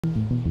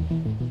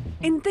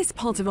In this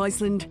part of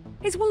Iceland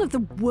is one of the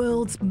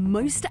world's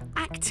most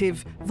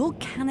active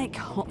volcanic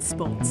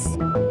hotspots.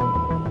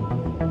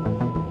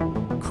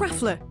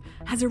 Krafla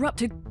has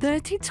erupted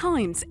 30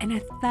 times in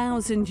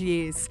 1,000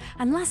 years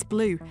and last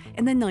blew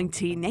in the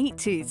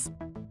 1980s.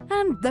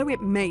 And though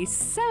it may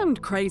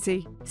sound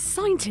crazy,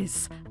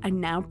 scientists are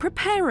now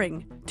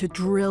preparing to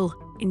drill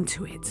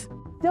into it.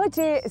 The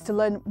idea is to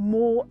learn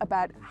more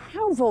about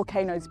how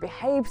volcanoes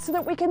behave so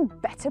that we can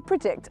better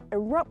predict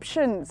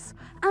eruptions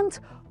and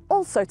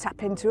also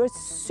tap into a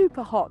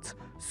super hot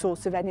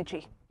source of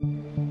energy.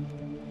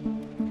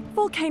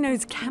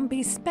 Volcanoes can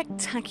be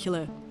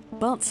spectacular,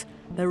 but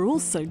they're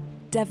also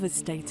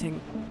devastating.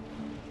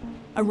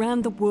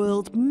 Around the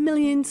world,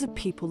 millions of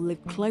people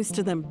live close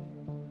to them.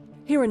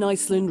 Here in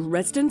Iceland,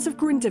 residents of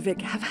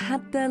Grindavik have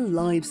had their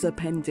lives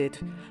upended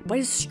by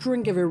a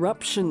string of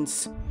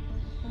eruptions.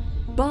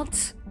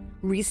 But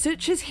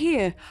researchers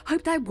here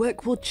hope their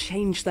work will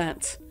change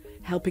that,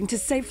 helping to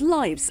save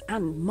lives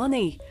and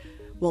money,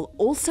 while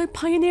also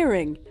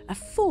pioneering a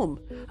form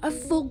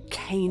of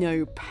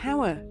volcano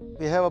power.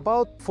 We have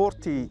about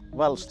 40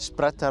 wells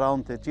spread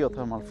around the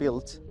geothermal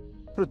field,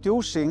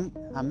 producing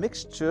a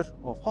mixture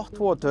of hot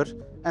water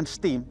and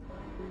steam.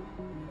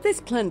 This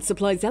plant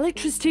supplies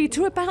electricity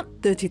to about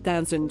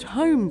 30,000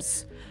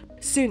 homes.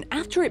 Soon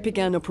after it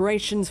began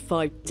operations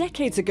 5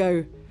 decades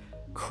ago,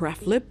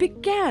 Krafla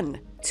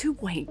began to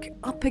wake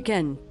up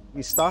again.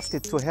 We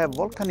started to have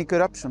volcanic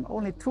eruption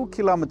only 2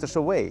 kilometers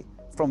away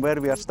from where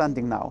we are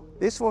standing now.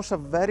 This was a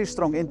very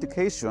strong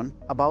indication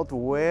about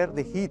where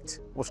the heat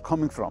was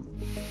coming from.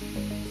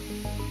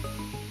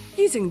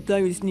 Using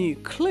those new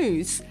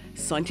clues,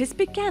 scientists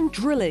began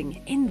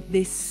drilling in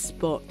this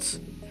spot,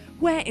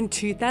 where in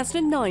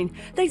 2009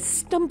 they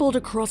stumbled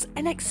across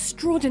an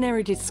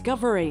extraordinary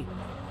discovery: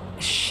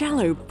 a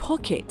shallow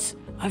pocket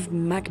of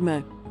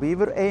magma. We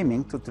were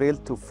aiming to drill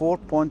to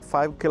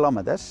 4.5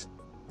 kilometers,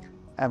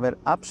 and we're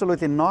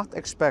absolutely not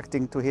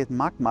expecting to hit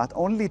magma at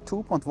only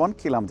 2.1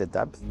 kilometer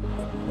depth.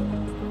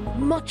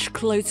 Much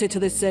closer to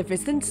the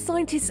surface than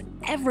scientists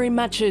ever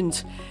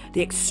imagined.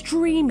 The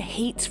extreme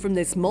heat from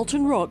this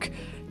molten rock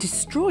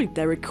destroyed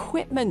their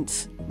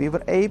equipment. We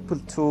were able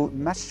to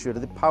measure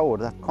the power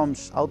that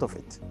comes out of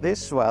it.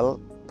 This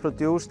well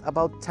produced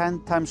about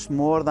 10 times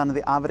more than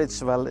the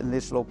average well in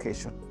this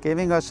location,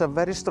 giving us a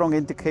very strong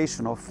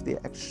indication of the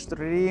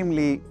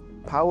extremely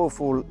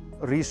powerful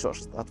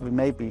resource that we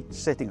may be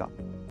setting up.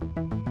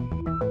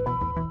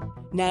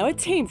 Now a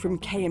team from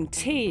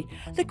KMT,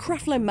 the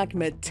Krafla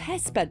Magma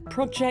Testbed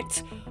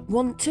project,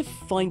 want to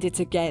find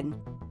it again.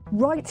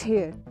 Right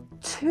here,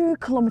 2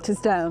 kilometers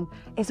down,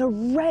 is a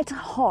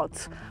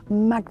red-hot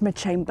magma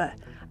chamber,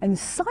 and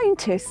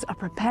scientists are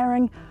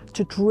preparing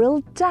to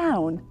drill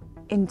down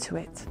into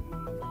it.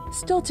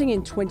 Starting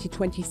in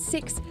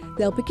 2026,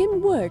 they'll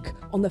begin work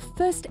on the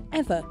first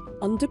ever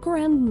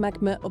underground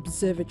magma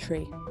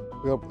observatory.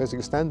 We are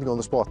basically standing on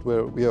the spot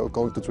where we are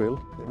going to drill.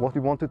 What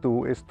we want to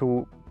do is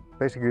to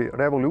basically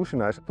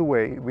revolutionize the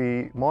way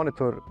we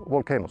monitor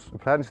volcanoes. The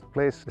plan is to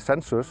place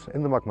sensors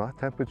in the magma,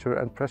 temperature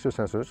and pressure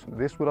sensors.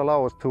 This will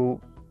allow us to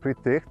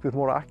predict with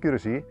more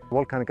accuracy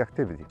volcanic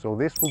activity. So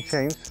this will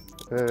change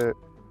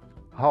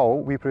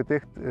how we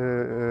predict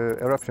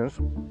eruptions.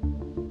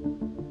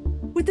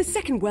 With the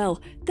second well,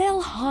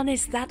 they'll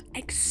harness that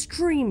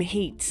extreme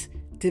heat,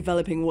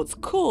 developing what's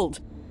called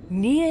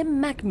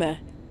Nearmagma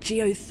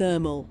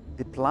geothermal.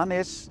 The plan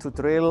is to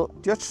drill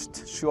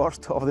just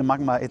short of the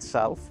magma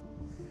itself,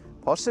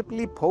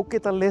 possibly poke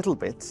it a little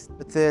bit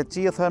with the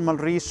geothermal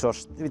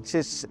resource, which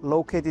is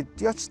located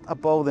just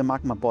above the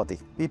magma body.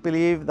 We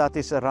believe that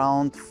is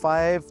around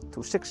 500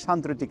 to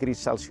 600 degrees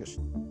Celsius.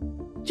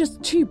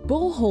 Just 2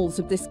 boreholes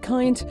of this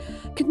kind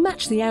could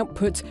match the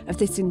output of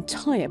this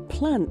entire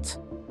plant.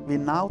 We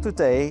now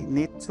today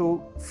need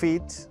to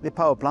feed the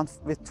power plant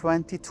with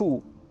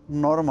 22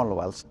 normal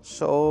wells.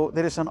 So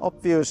there is an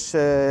obvious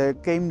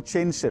game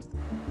changer.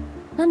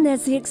 And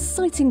there's the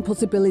exciting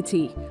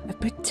possibility of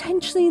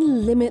potentially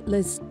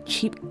limitless,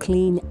 cheap,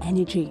 clean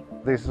energy.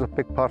 This is a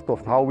big part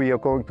of how we are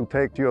going to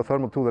take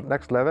geothermal to the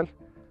next level,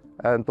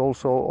 and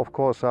also, of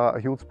course, a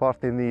huge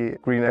part in the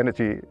green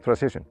energy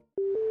transition.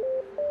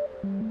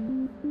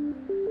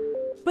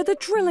 But the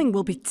drilling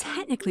will be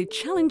technically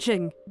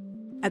challenging.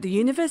 At the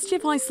University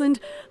of Iceland,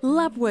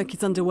 lab work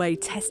is underway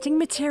testing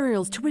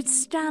materials to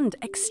withstand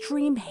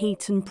extreme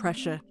heat and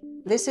pressure.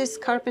 This is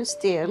carbon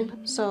steel,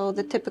 so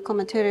the typical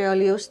material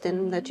used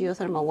in the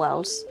geothermal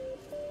wells.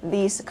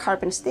 These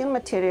carbon steel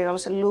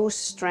materials lose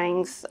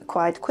strength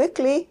quite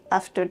quickly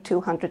after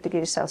 200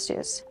 degrees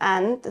Celsius,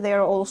 and they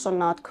are also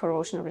not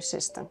corrosion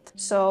resistant.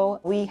 So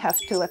we have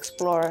to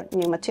explore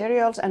new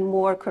materials and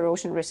more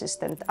corrosion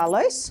resistant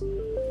alloys.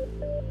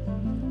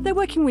 They're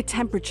working with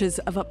temperatures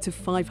of up to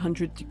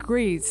 500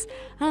 degrees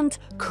and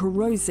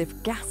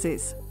corrosive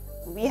gases.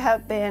 We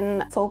have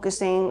been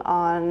focusing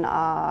on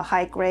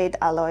high-grade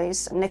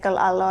alloys, nickel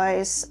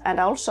alloys, and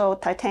also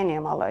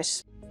titanium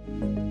alloys.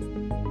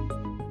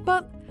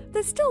 But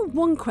there's still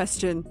one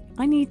question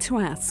I need to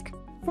ask.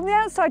 From the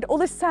outside, all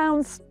this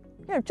sounds,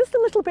 just a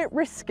little bit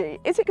risky.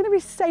 Is it going to be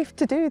safe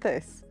to do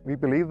this? We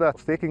believe that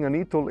sticking a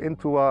needle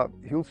into a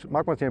huge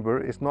magma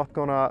chamber is not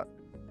going to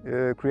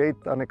create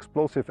an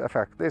explosive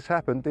effect. This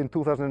happened in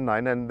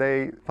 2009 and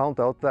they found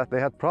out that they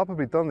had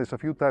probably done this a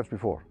few times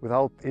before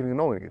without even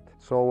knowing it.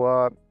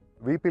 So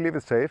we believe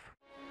it's safe.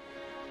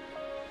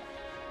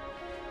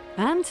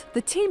 And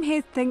the team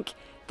here think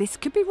this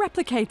could be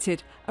replicated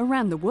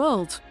around the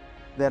world.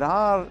 There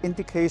are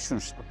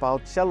indications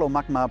about shallow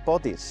magma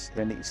bodies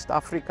in East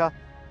Africa,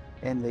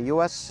 in the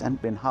US and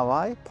in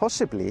Hawaii.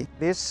 Possibly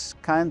this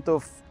kind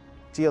of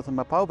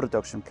geothermal power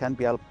production can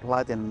be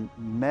applied in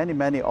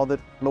many other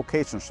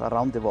locations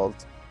around the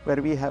world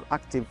where we have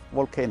active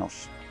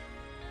volcanoes.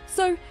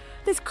 So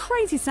this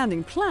crazy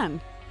sounding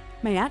plan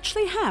may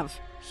actually have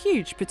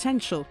huge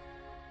potential.